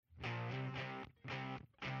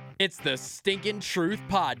It's the Stinkin' Truth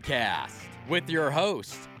Podcast with your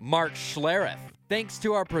host, Mark Schlereth. Thanks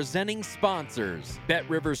to our presenting sponsors, Bet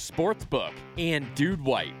Rivers Sportsbook and Dude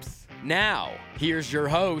Wipes. Now, here's your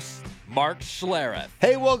host, Mark Schlereth.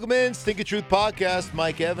 Hey, welcome in, Stinkin' Truth Podcast.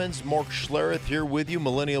 Mike Evans, Mark Schlereth here with you.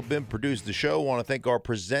 Millennial Bim produced the show. Want to thank our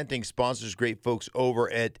presenting sponsors, great folks over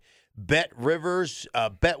at Bet Rivers.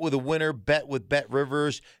 Bet with a winner, bet with Bet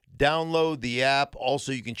Rivers. Download the app.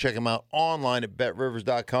 Also, you can check them out online at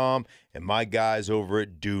betrivers.com. And my guys over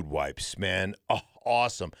at Dude Wipes, man. Oh,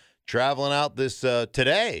 awesome. Traveling out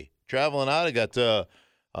today. I got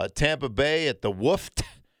Tampa Bay at the Woofed.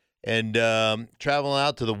 And traveling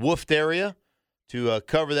out to the Woofed area to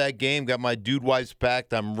cover that game. Got my Dude Wipes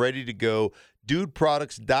packed. I'm ready to go.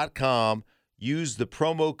 DudeProducts.com. Use the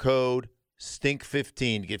promo code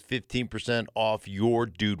STINK15 to get 15% off your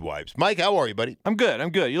Dude Wipes. Mike, how are you, buddy? I'm good.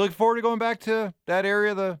 You look forward to going back to that area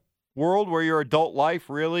of the world where your adult life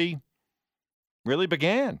really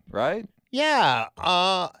began, right? Yeah.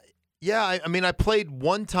 I mean, I played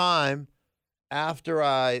one time after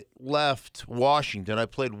I left Washington. I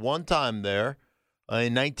played one time there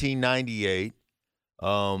in 1998.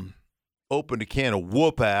 Opened a can of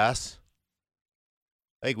whoop ass.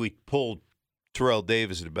 I think we pulled Terrell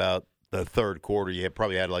Davis at about the third quarter. You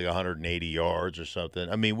probably had like 180 yards or something.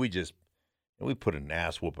 I mean, we put an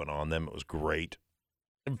ass whooping on them. It was great.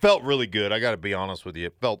 It felt really good. I got to be honest with you.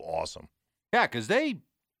 It felt awesome. Yeah, because they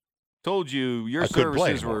told you your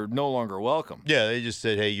services were no longer welcome. Yeah, they just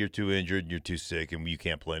said, hey, you're too injured, you're too sick, and you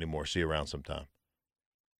can't play anymore. See you around sometime.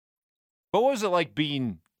 But what was it like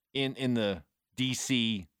being in the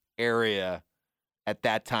D.C. area at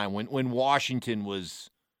that time when Washington was?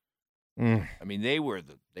 I mean, they were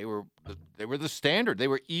the standard. They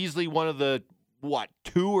were easily one of the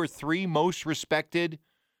 2 or 3 most respected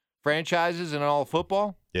franchises in all of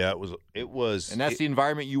football. Yeah, it was, and that's the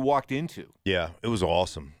environment you walked into. Yeah, it was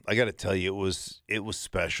awesome. I got to tell you, it was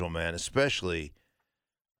special, man. Especially,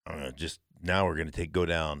 just now we're gonna go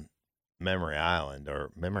down Memory Island.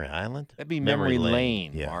 That'd be Memory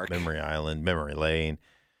Lane, yeah, Mark. Memory Island, Memory Lane.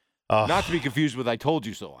 Not to be confused with I Told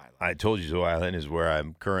You So Island. I Told You So Island is where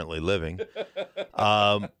I'm currently living.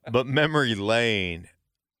 But Memory Lane,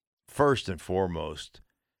 first and foremost,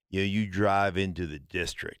 you drive into the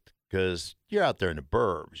district because you're out there in the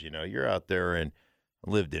burbs. You're out there, and I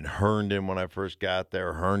lived in Herndon when I first got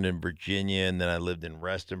there, Herndon, Virginia, and then I lived in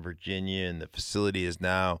Reston, Virginia, and the facility is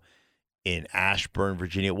now in Ashburn,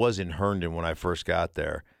 Virginia. It was in Herndon when I first got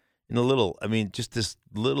there. Just this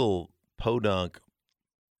little podunk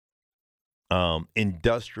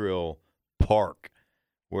industrial park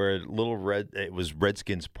where it was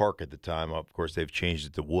Redskins Park at the time. Of course, they've changed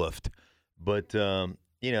it to Woofed. But,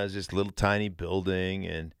 it's this little tiny building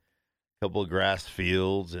and a couple of grass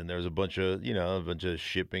fields, and there's a bunch of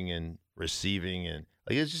shipping and receiving, and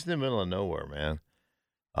it's just in the middle of nowhere, man.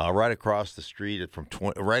 Right across the street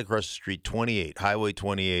 28, Highway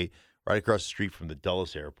 28, right across the street from the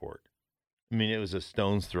Dulles Airport. I mean, it was a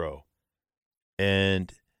stone's throw.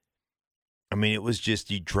 And it was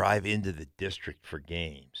just you drive into the district for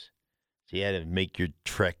games. So you had to make your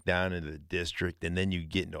trek down into the district, and then you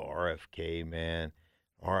get into RFK, man.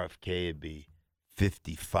 RFK would be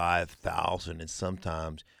 55,000, and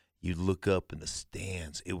sometimes you look up in the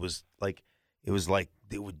stands. It was like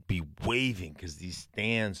they would be waving because these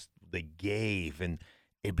stands they gave, and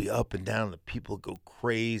it'd be up and down, and the people go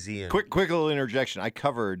crazy. And quick little interjection. I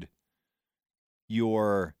covered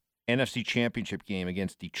your NFC Championship game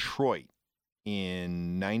against Detroit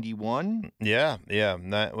in 91. Yeah.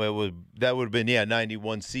 That would have been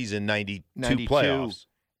 91 season, 92 playoffs.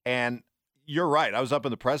 And you're right. I was up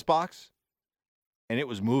in the press box, and it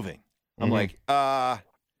was moving. I'm like, yeah.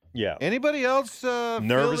 Anybody else nervous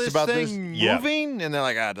feel this about thing this? moving? Yeah. And they're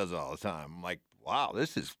like, it does it all the time. I'm like, wow,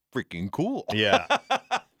 this is freaking cool. Yeah.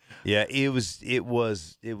 Yeah, it was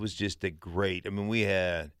just a great. We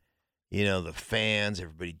had, the fans,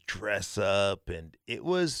 everybody dress up, and it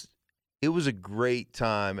was a great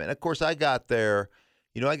time. And of course, I got there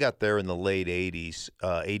in the late 80s,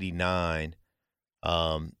 89.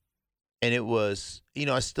 And it was,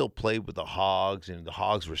 I still played with the Hogs, and the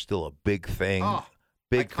Hogs were still a big thing. Oh,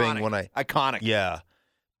 big iconic. thing when Iconic. Yeah.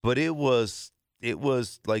 But it was the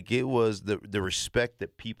respect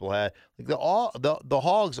that people had. Like the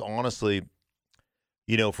Hogs, honestly,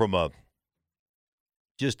 from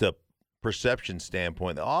just a perception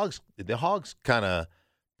standpoint, the Hogs kind of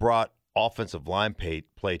brought offensive line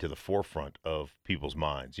play to the forefront of people's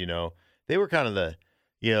minds. They were kind of the,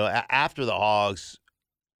 after the Hogs.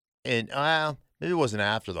 And maybe it wasn't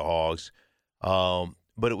after the Hogs,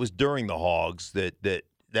 but it was during the Hogs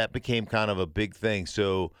that became kind of a big thing.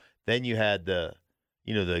 So Then you had the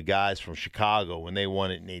guys from Chicago when they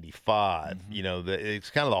won it in '85. Mm-hmm. It's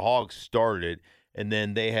kind of the Hogs started it, and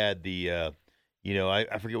then they had the,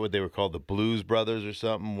 I forget what they were called, the Blues Brothers or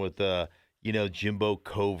something with, Jimbo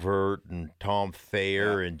Covert and Tom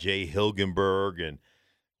Thayer and Jay Hilgenberg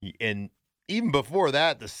and even before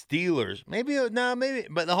that, the Steelers.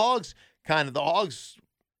 But the Hogs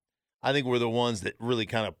I think were the ones that really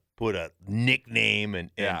kind of put a nickname and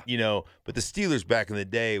but the Steelers back in the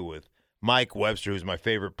day with Mike Webster, who's my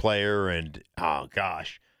favorite player, and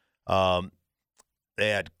they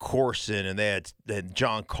had Corson and they had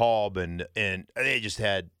John Cobb and they just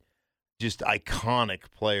had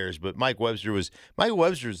iconic players. But Mike Webster was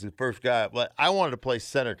the first guy. I wanted to play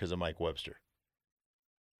center because of Mike Webster.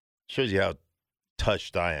 Shows you how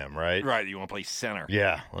touched I am, right? Right. You want to play center.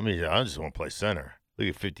 Yeah. I just want to play center. Look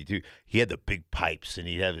at 52. He had the big pipes, and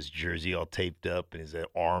he'd have his jersey all taped up, and his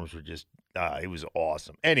arms were just it was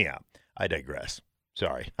awesome. Anyhow, I digress.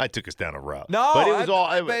 Sorry, I took us down a route. No, but it was all.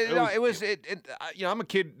 I'm a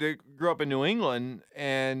kid that grew up in New England,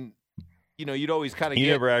 and you'd always kind of. You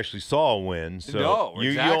never actually saw a win, so no,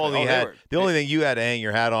 exactly. You only the only thing you had to hang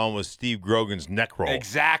your hat on was Steve Grogan's neck roll.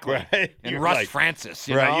 Exactly, right? And Russ Francis,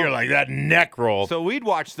 right? You're like that neck roll. So we'd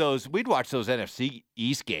watch those NFC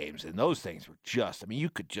East games, and those things were just. I mean, you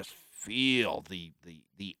could just feel the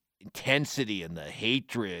intensity and the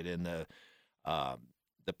hatred and the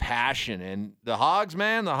passion. And the Hogs,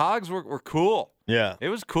 man, were cool. Yeah, it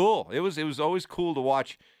was cool. It was always cool to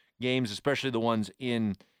watch games, especially the ones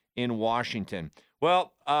in Washington.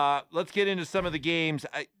 Well, let's get into some of the games.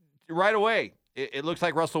 Right away, it looks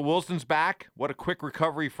like Russell Wilson's back. What a quick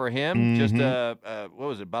recovery for him. Mm-hmm. Just, what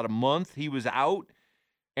was it, about a month he was out.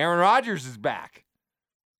 Aaron Rodgers is back.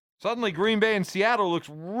 Suddenly, Green Bay and Seattle looks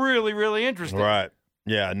really, really interesting. Right.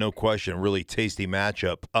 Yeah, no question. Really tasty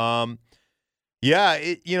matchup. Yeah,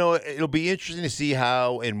 it'll be interesting to see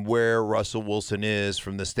how and where Russell Wilson is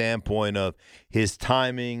from the standpoint of his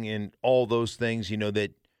timing and all those things,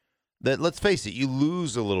 that let's face it, you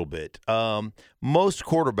lose a little bit. Most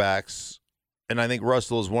quarterbacks, and I think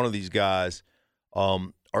Russell is one of these guys,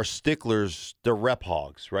 are sticklers. They're rep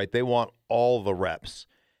hogs, right? They want all the reps.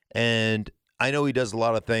 And I know he does a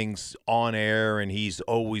lot of things on air, and he's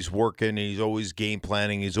always working, and he's always game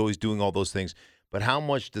planning, he's always doing all those things. But how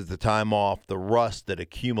much does the time off, the rust that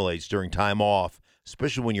accumulates during time off,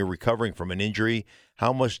 especially when you're recovering from an injury,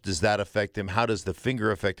 how much does that affect him? How does the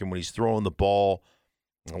finger affect him when he's throwing the ball?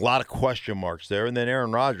 A lot of question marks there. And then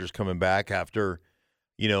Aaron Rodgers coming back after,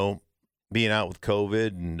 being out with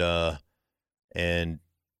COVID and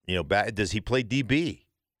back. Does he play DB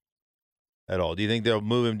at all? Do you think they'll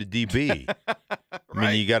move him to DB? Right.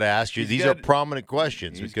 I mean, you got to ask you. These are prominent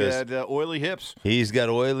questions because he's got oily hips. He's got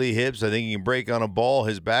oily hips. I think he can break on a ball.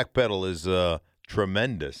 His back pedal is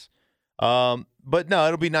tremendous. But no,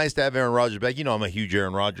 it'll be nice to have Aaron Rodgers back. I'm a huge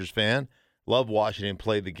Aaron Rodgers fan. Love watching him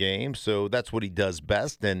play the game, so that's what he does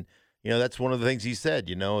best. And that's one of the things he said.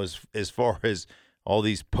 As far as all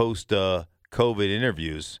these post-COVID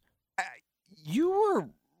interviews, you were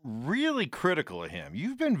really critical of him.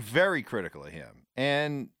 You've been very critical of him,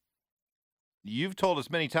 and you've told us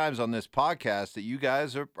many times on this podcast that you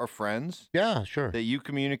guys are friends. Yeah, sure. That you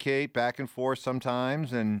communicate back and forth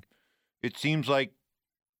sometimes, and it seems like,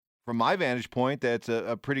 from my vantage point, that's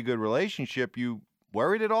a pretty good relationship. You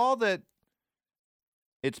worried at all that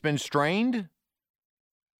it's been strained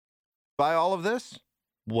by all of this?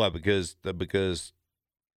 What, because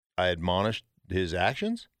I admonished his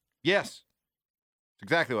actions? Yes. That's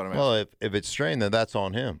exactly what I'm asking. Well, if it's strained, then that's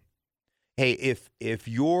on him. Hey, if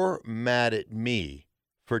you're mad at me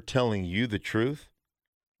for telling you the truth,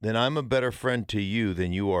 then I'm a better friend to you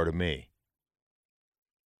than you are to me.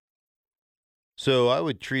 So I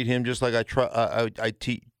would treat him just like I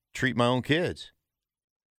treat my own kids.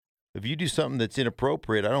 If you do something that's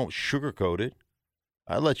inappropriate, I don't sugarcoat it.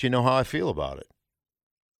 I let you know how I feel about it.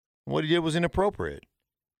 What he did was inappropriate.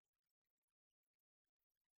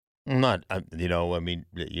 The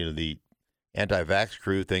anti-vax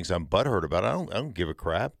crew thinks I'm butthurt about it. I don't give a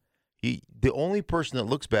crap. The only person that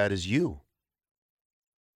looks bad is you.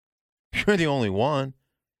 You're the only one.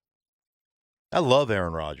 I love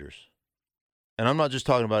Aaron Rodgers. And I'm not just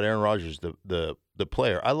talking about Aaron Rodgers, the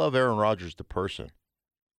player. I love Aaron Rodgers, the person.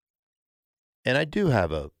 And I do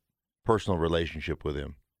have a personal relationship with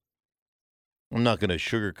him. I'm not going to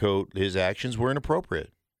sugarcoat his actions were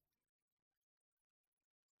inappropriate.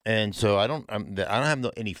 And so I don't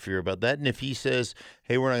have any fear about that. And if he says,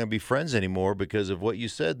 hey, we're not going to be friends anymore because of what you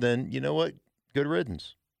said, then you know what? Good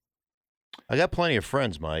riddance. I got plenty of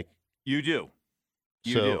friends, Mike. You do.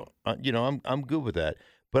 I'm good with that.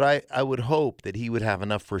 But I would hope that he would have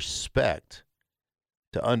enough respect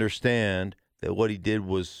to understand that what he did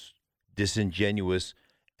was disingenuous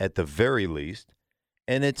at the very least,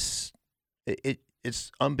 and it's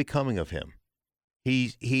unbecoming of him.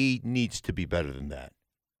 He needs to be better than that.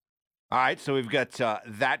 All right, so we've got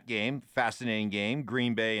that game, fascinating game,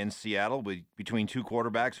 Green Bay and Seattle, between two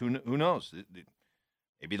quarterbacks. Who knows?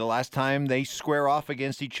 Maybe the last time they square off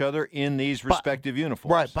against each other in these respective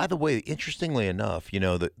uniforms. Right. By the way, interestingly enough,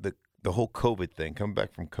 the whole COVID thing, coming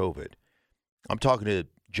back from COVID, I'm talking to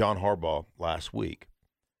John Harbaugh last week,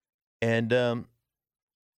 and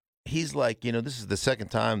he's like, this is the second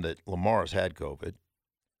time that Lamar has had COVID,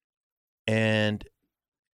 and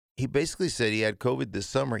he basically said he had COVID this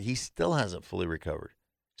summer. He still hasn't fully recovered,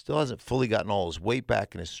 still hasn't fully gotten all his weight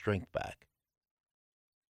back and his strength back.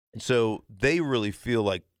 And so they really feel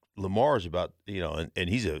like Lamar's about, and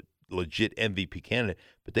he's a legit MVP candidate,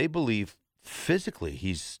 but they believe physically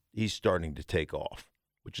he's starting to take off,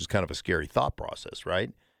 which is kind of a scary thought process,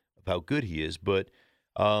 right, of how good he is. But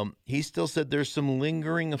he still said there's some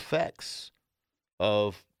lingering effects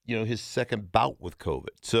of, his second bout with COVID.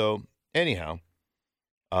 So anyhow,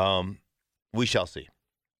 we shall see.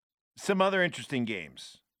 Some other interesting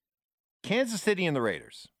games. Kansas City and the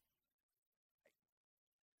Raiders.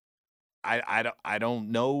 I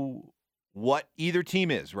don't know what either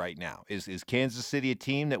team is right now. Is Kansas City a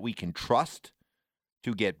team that we can trust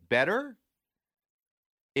to get better?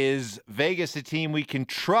 Is Vegas a team we can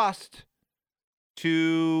trust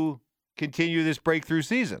to continue this breakthrough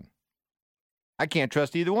season? I can't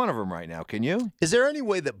trust either one of them right now. Can you? Is there any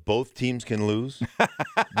way that both teams can lose?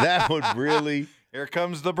 That would really... Here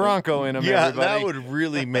comes the Bronco in them, yeah, everybody. That would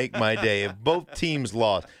really make my day if both teams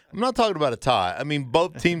lost. I'm not talking about a tie. I mean,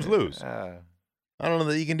 both teams lose. I don't know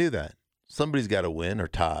that you can do that. Somebody's got to win or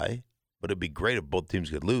tie, but it'd be great if both teams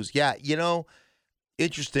could lose. Yeah,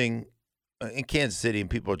 interesting. In Kansas City, and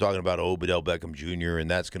people are talking about Odell Beckham Jr.,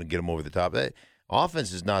 and that's going to get them over the top.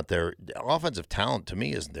 Offense is not their – offensive talent, to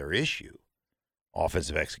me, isn't their issue.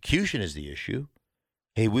 Offensive execution is the issue.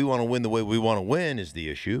 Hey, we want to win the way we want to win is the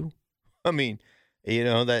issue. I mean –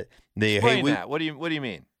 that they explain that. What do you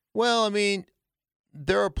mean? Well, I mean,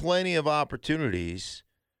 there are plenty of opportunities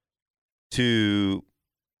to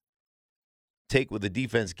take what the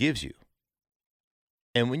defense gives you.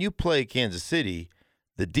 And when you play Kansas City,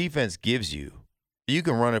 the defense gives you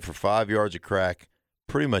can run it for 5 yards of crack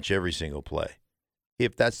pretty much every single play,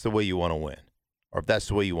 if that's the way you want to win, or if that's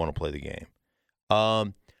the way you want to play the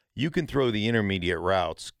game. You can throw the intermediate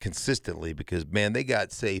routes consistently because, man, they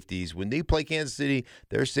got safeties. When they play Kansas City,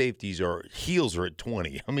 their safeties heels are at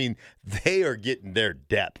 20. I mean, they are getting their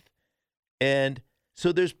depth. And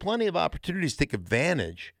so there's plenty of opportunities to take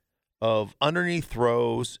advantage of underneath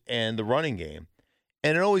throws and the running game.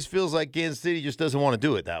 And it always feels like Kansas City just doesn't want to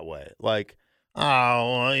do it that way. Like,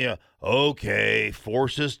 oh, yeah, okay,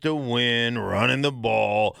 force us to win, running the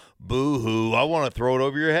ball, boo-hoo, I want to throw it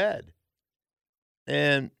over your head.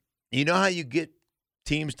 And you know how you get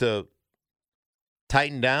teams to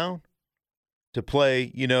tighten down, to play,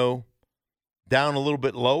 down a little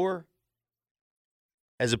bit lower,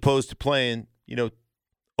 as opposed to playing,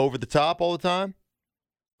 over the top all the time?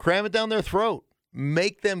 Cram it down their throat.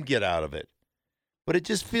 Make them get out of it. But it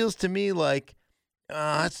just feels to me like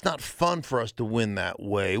it's not fun for us to win that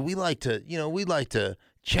way. We like to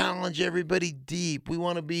challenge everybody deep. We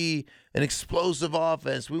want to be an explosive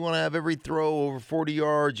offense. We want to have every throw over 40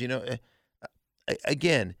 yards.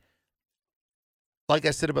 Again, like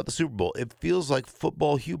I said about the Super Bowl, it feels like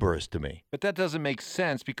football hubris to me. But that doesn't make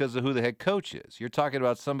sense because of who the head coach is. You're talking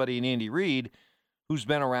about somebody in Andy Reid who's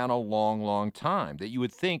been around a long, long time that you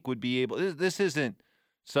would think would be able. This isn't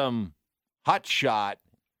some hot shot.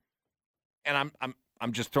 And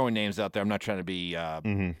I'm just throwing names out there. I'm not trying to be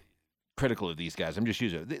critical of these guys. I'm just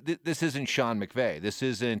using it. This isn't Sean McVay. This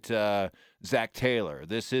isn't Zach Taylor.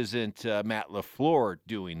 This isn't Matt LaFleur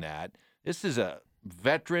doing that. This is a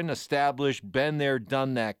veteran, established, been there,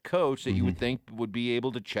 done that coach that you would think would be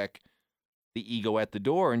able to check the ego at the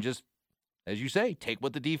door and just, as you say, take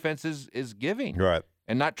what the defense is giving, right,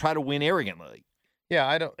 and not try to win arrogantly. Yeah,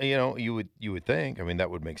 I don't. You would think. I mean, that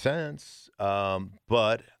would make sense.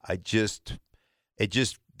 But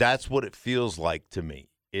that's what it feels like to me.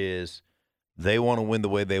 Is they want to win the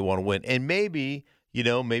way they want to win. And maybe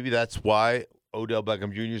that's why Odell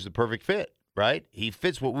Beckham Jr. is the perfect fit, right? He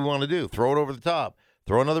fits what we want to do. Throw it over the top.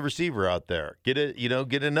 Throw another receiver out there. Get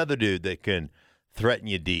another dude that can threaten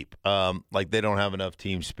you deep. Like they don't have enough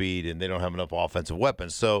team speed and they don't have enough offensive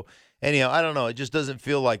weapons. So anyhow, I don't know. It just doesn't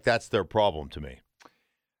feel like that's their problem to me.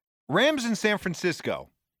 Rams in San Francisco.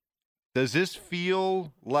 Does this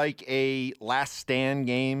feel like a last stand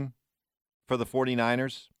game for the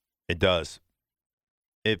 49ers? It does.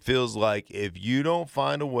 It feels like if you don't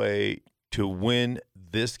find a way to win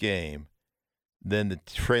this game, then the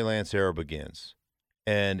Trey Lance era begins.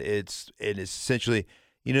 And it's essentially,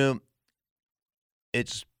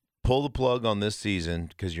 it's pull the plug on this season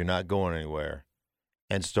because you're not going anywhere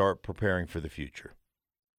and start preparing for the future.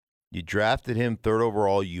 You drafted him 3rd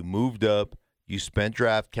overall. You moved up. You spent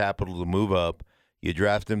draft capital to move up. You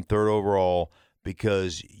drafted him 3rd overall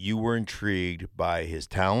because you were intrigued by his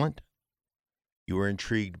talent. You were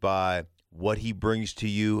intrigued by what he brings to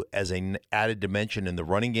you as an added dimension in the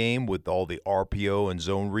running game with all the RPO and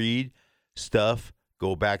zone read stuff.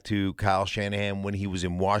 Go back to Kyle Shanahan when he was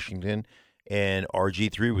in Washington and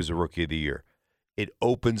RG3 was the Rookie of the Year. It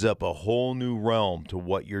opens up a whole new realm to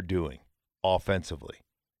what you're doing offensively.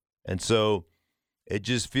 And so it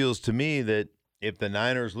just feels to me that if the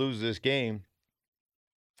Niners lose this game,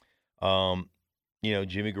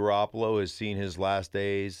 Jimmy Garoppolo has seen his last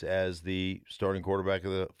days as the starting quarterback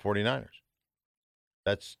of the 49ers.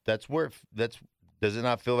 Does it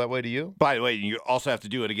not feel that way to you? By the way, you also have to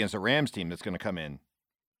do it against a Rams team that's going to come in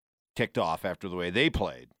ticked off after the way they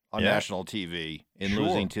played on national TV in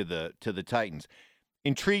losing to the Titans.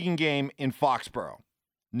 Intriguing game in Foxborough,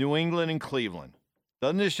 New England and Cleveland.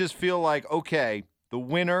 Doesn't this just feel like, okay, the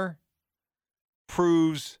winner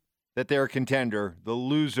proves that they're a contender, the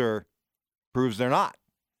loser proves they're not?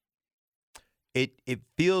 It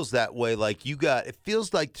feels that way. It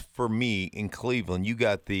feels like for me in Cleveland, you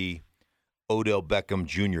got the Odell Beckham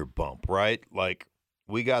Jr. bump, right? Like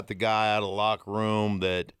we got the guy out of the locker room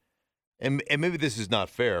that, and maybe this is not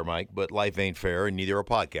fair, Mike, but life ain't fair, and neither are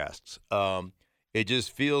podcasts. It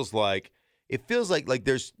just feels like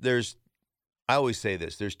there's. I always say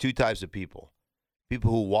this: there's 2 types of people.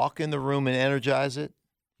 People who walk in the room and energize it.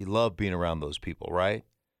 You love being around those people, right?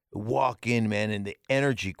 Walk in, man, and the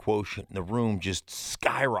energy quotient in the room just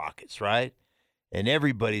skyrockets, right? And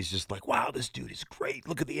everybody's just like, wow, this dude is great.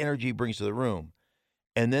 Look at the energy he brings to the room.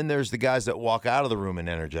 And then there's the guys that walk out of the room and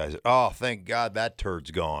energize it. Oh, thank God that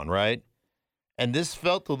turd's gone, right? And this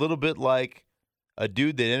felt a little bit like a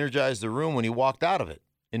dude that energized the room when he walked out of it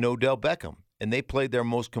in Odell Beckham. And they played their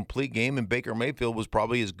most complete game, and Baker Mayfield was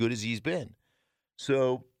probably as good as he's been.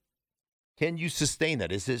 So can you sustain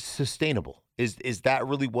that? Is it sustainable? Is that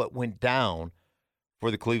really what went down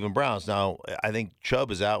for the Cleveland Browns? Now, I think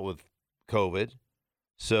Chubb is out with COVID.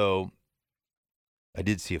 So I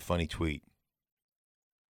did see a funny tweet.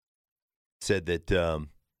 It said that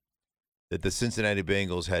that the Cincinnati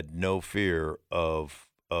Bengals had no fear of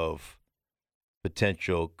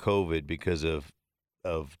potential COVID because of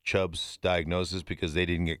Chubb's diagnosis because they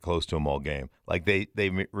didn't get close to him all game. Like they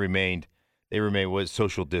remained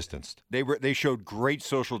social distanced. They showed great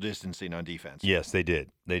social distancing on defense. Yes, they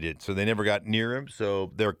did. So they never got near him.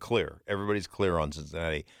 So they're clear. Everybody's clear on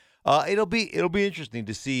Cincinnati. It'll be interesting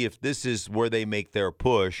to see if this is where they make their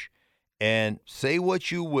push. And say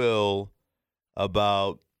what you will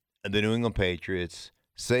about the New England Patriots.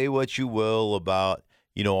 Say what you will about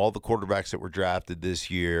all the quarterbacks that were drafted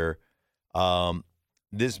this year.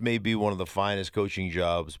 This may be one of the finest coaching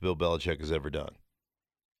jobs Bill Belichick has ever done.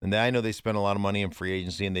 And I know they spent a lot of money in free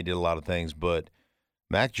agency and they did a lot of things, but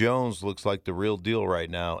Mac Jones looks like the real deal right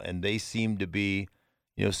now, and they seem to be,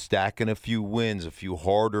 stacking a few wins, a few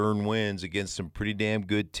hard-earned wins against some pretty damn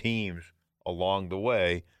good teams along the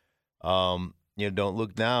way. Don't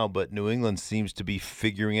look now, but New England seems to be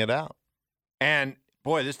figuring it out. And,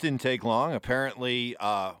 boy, this didn't take long. Apparently,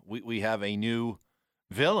 we have a new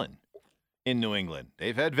villain in New England.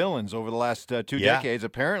 They've had villains over the last 2 decades.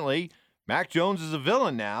 Apparently, Mac Jones is a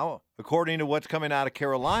villain now, according to what's coming out of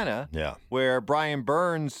Carolina, where Brian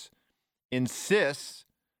Burns insists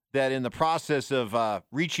that in the process of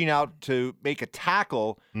reaching out to make a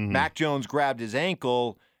tackle, Mac Jones grabbed his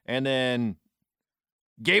ankle and then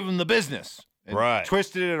gave him the business. And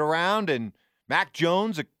twisted it around, and Mac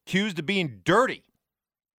Jones accused of being dirty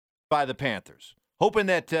by the Panthers. Hoping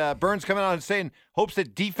that Burns coming out and saying, hopes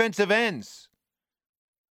that defensive ends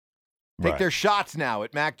take their shots now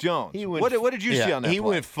at Mac Jones. What did you see on that play? He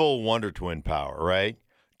went full Wonder Twin power, right?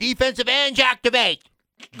 Defensive ends activate.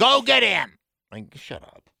 Go get him. Shut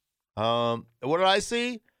up. What did I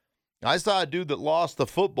see? I saw a dude that lost the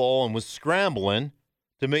football and was scrambling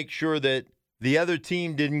to make sure that the other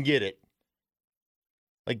team didn't get it.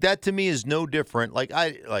 Like, that to me is no different. Like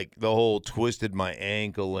the whole twisted my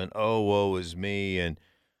ankle and woe is me. And,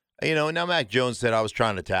 now Mac Jones said I was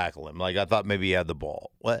trying to tackle him. Like, I thought maybe he had the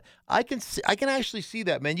ball. Well, I can actually see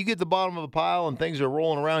that, man. You get to the bottom of the pile and things are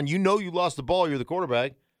rolling around. You lost the ball. You're the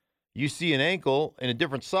quarterback. You see an ankle in a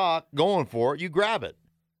different sock going for it, you grab it.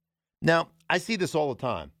 Now, I see this all the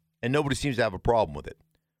time, and nobody seems to have a problem with it.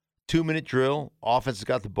 2-minute drill, offense has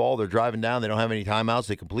got the ball, they're driving down, they don't have any timeouts,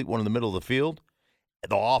 they complete one in the middle of the field.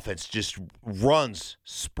 The offense just runs,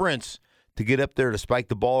 sprints to get up there to spike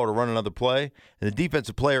the ball or to run another play, and the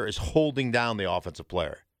defensive player is holding down the offensive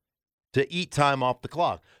player to eat time off the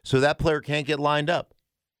clock so that player can't get lined up.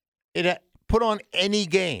 Put on any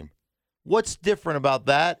game. What's different about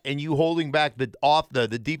that and you holding back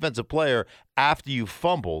the defensive player after you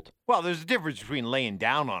fumbled? Well, there's a difference between laying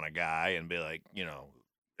down on a guy and be like,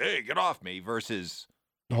 hey, get off me, versus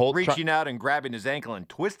reaching out and grabbing his ankle and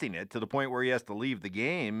twisting it to the point where he has to leave the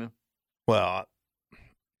game. Well,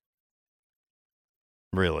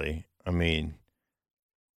 really, I mean,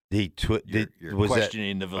 you're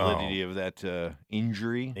questioning the validity of that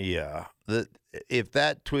injury. Yeah, if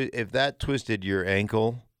that twisted your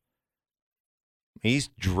ankle, he's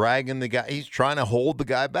dragging the guy. He's trying to hold the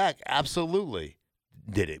guy back. Absolutely.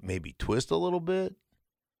 Did it maybe twist a little bit?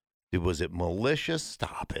 Was it malicious?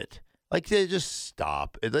 Stop it. Like, just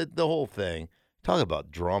stop the whole thing. Talk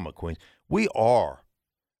about drama queens. We are.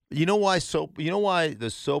 You know why the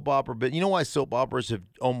soap opera bit? You know why soap operas have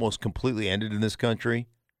almost completely ended in this country?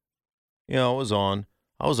 I was on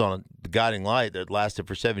The Guiding Light that lasted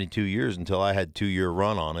for 72 years until I had a 2-year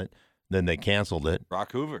run on it. Then they canceled it.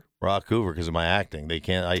 Rock Hoover, because of my acting. They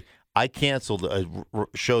can't. I canceled a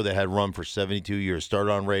show that had run for 72 years.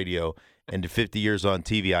 Started on radio, and to 50 years on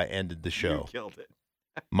TV, I ended the show. You killed it.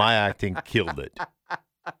 My acting killed it.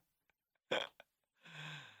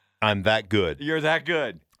 I'm that good. You're that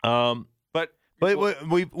good. But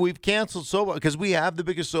we've canceled soap because we have the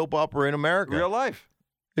biggest soap opera in America. Real life.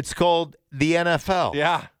 It's called the NFL.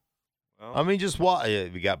 Yeah. Well, I mean, just what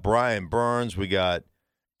we got Brian Burns, we got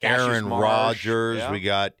Cassius Aaron Marsh, Rodgers, yeah. we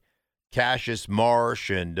got Cassius Marsh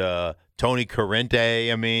and Tony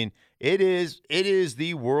Corrente. I mean, it is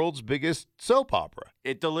the world's biggest soap opera.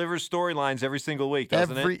 It delivers storylines every single week,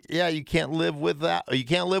 doesn't it? Yeah, you can't live with that. You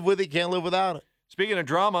can't live with it. You can't live without it. Speaking of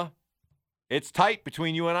drama, it's tight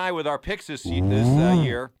between you and I with our picks this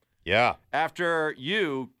year. Yeah. After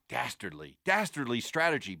you, dastardly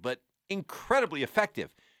strategy, but incredibly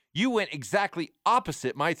effective. You went exactly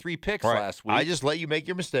opposite my 3 picks last week. I just let you make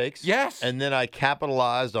your mistakes. Yes. And then I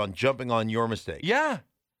capitalized on jumping on your mistakes. Yeah.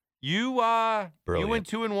 You went 2-1.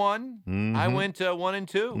 Mm-hmm. I went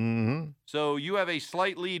 1-2. Mm-hmm. So you have a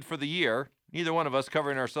slight lead for the year. Neither one of us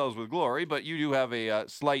covering ourselves with glory, but you do have a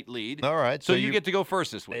slight lead. All right. So you get to go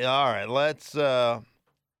first this week. All right. Let's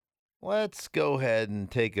go ahead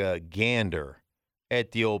and take a gander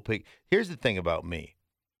at the old pick. Here's the thing about me.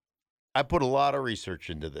 I put a lot of research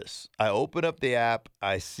into this. I open up the app,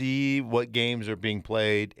 I see what games are being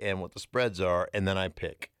played and what the spreads are, and then I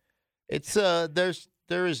pick. It's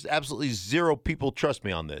there is absolutely zero people trust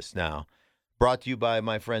me on this now. Brought to you by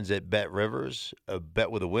my friends at Bet Rivers,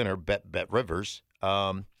 Bet with a winner, Bet Rivers.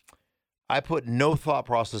 I put no thought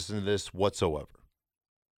process into this whatsoever.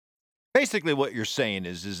 Basically, what you're saying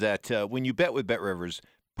is that when you bet with Bet Rivers,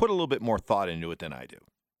 put a little bit more thought into it than I do.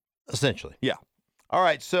 Essentially. Yeah. All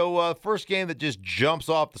right, so first game that just jumps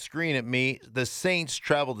off the screen at me, the Saints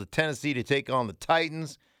travel to Tennessee to take on the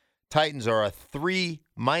Titans. Titans are a -3.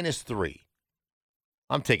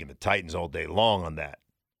 I'm taking the Titans all day long on that.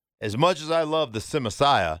 As much as I love the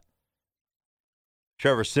Messiah,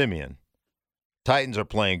 Trevor Siemian, Titans are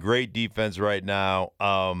playing great defense right now.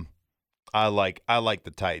 I like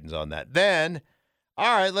the Titans on that. Then,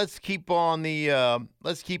 all right, let's keep on the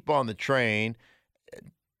train.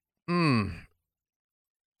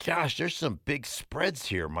 Gosh, there's some big spreads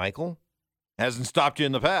here, Michael. Hasn't stopped you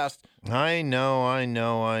in the past. I know.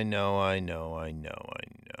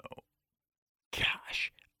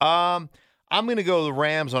 Gosh. I'm going to go the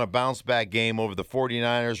Rams on a bounce-back game over the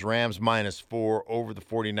 49ers. Rams -4 over the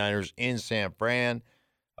 49ers in San Fran.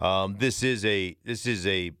 This is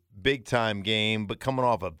a big-time game, but coming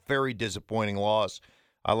off a very disappointing loss,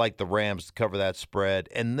 I like the Rams to cover that spread.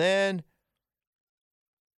 And then,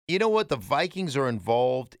 you know what? The Vikings are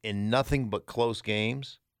involved in nothing but close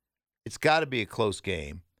games. It's got to be a close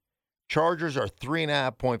game. Chargers are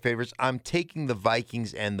 3.5-point favorites. I'm taking the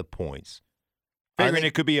Vikings and the points. Figuring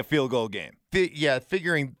it could be a field goal game.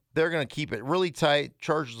 Figuring they're going to keep it really tight.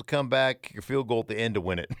 Chargers will come back, kick a field goal at the end to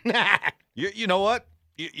win it. You know what?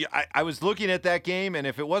 I was looking at that game, and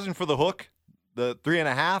if it wasn't for the hook, the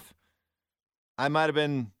 3.5, I might have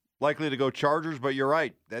been likely to go Chargers. But you're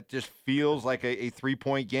right; that just feels like a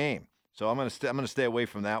 3-point game. So I'm gonna stay away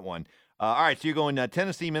from that one. All right, so you're going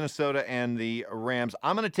Tennessee, Minnesota, and the Rams.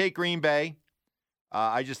 I'm going to take Green Bay.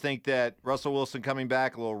 I just think that Russell Wilson coming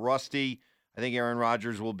back a little rusty. I think Aaron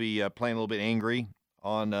Rodgers will be playing a little bit angry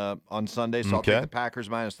on Sunday, so I'll take the Packers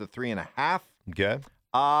minus the 3.5. Okay.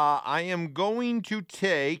 I am going to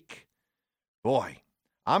take,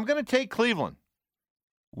 I'm going to take Cleveland.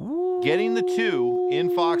 Getting the 2 in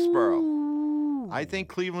Foxborough. I think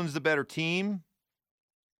Cleveland's the better team.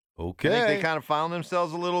 Okay. I think they kind of found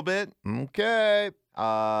themselves a little bit. Okay.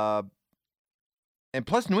 And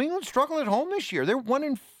plus, New England's struggling at home this year. They're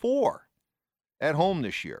 1-4 at home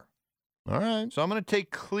this year. All right. So I'm going to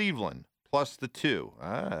take Cleveland plus the 2.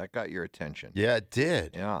 That got your attention. Yeah, it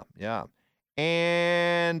did. Yeah.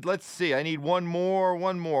 And let's see. I need one more.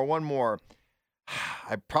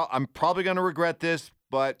 I'm probably going to regret this,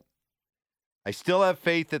 but I still have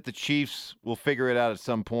faith that the Chiefs will figure it out at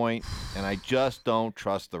some point, and I just don't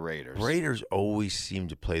trust the Raiders. Raiders always seem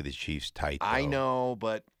to play the Chiefs tight, though. I know,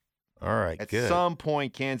 but all right, at good. some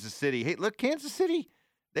point, Kansas City. Hey, look, Kansas City,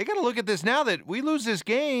 they got to look at this now that we lose this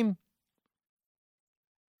game.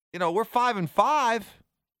 We're 5-5.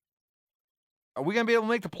 Are we going to be able to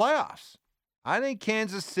make the playoffs? I think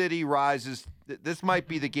Kansas City rises. This might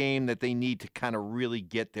be the game that they need to kind of really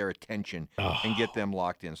get their attention and get them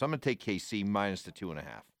locked in. So I'm going to take KC minus the 2.5.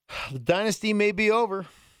 The dynasty may be over.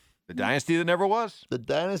 The dynasty that never was. The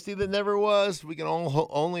dynasty that never was. We can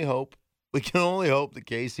only hope. We can only hope that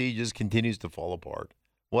KC just continues to fall apart.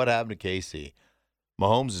 What happened to KC?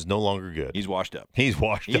 Mahomes is no longer good. He's washed up. He's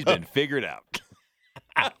been figured out.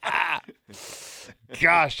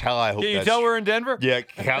 Gosh, how I hope. Can you tell we're in Denver? Yeah.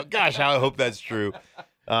 Gosh, how I hope that's true.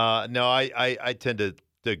 No, I tend to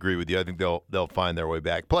agree with you. I think they'll find their way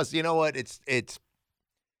back. Plus, you know what? It's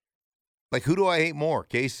like, who do I hate more,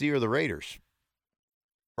 KC or the Raiders?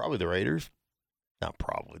 Probably the Raiders. Not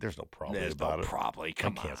probably. There's no probably about it. Probably. I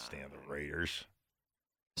can't stand the Raiders.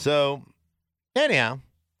 So, anyhow,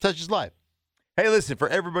 such is life. Hey, listen, for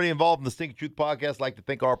everybody involved in the Stinking Truth podcast, I'd like to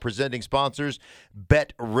thank our presenting sponsors,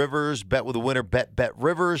 Bet Rivers, Bet with a Winner, Bet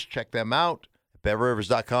Rivers. Check them out at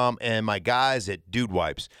betrivers.com, and my guys at Dude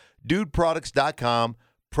Wipes. DudeProducts.com,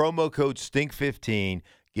 promo code STINK15,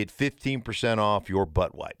 get 15% off your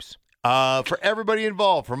butt wipes. For everybody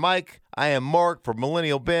involved, for Mike, I am Mark, for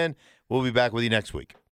Millennial Ben, we'll be back with you next week.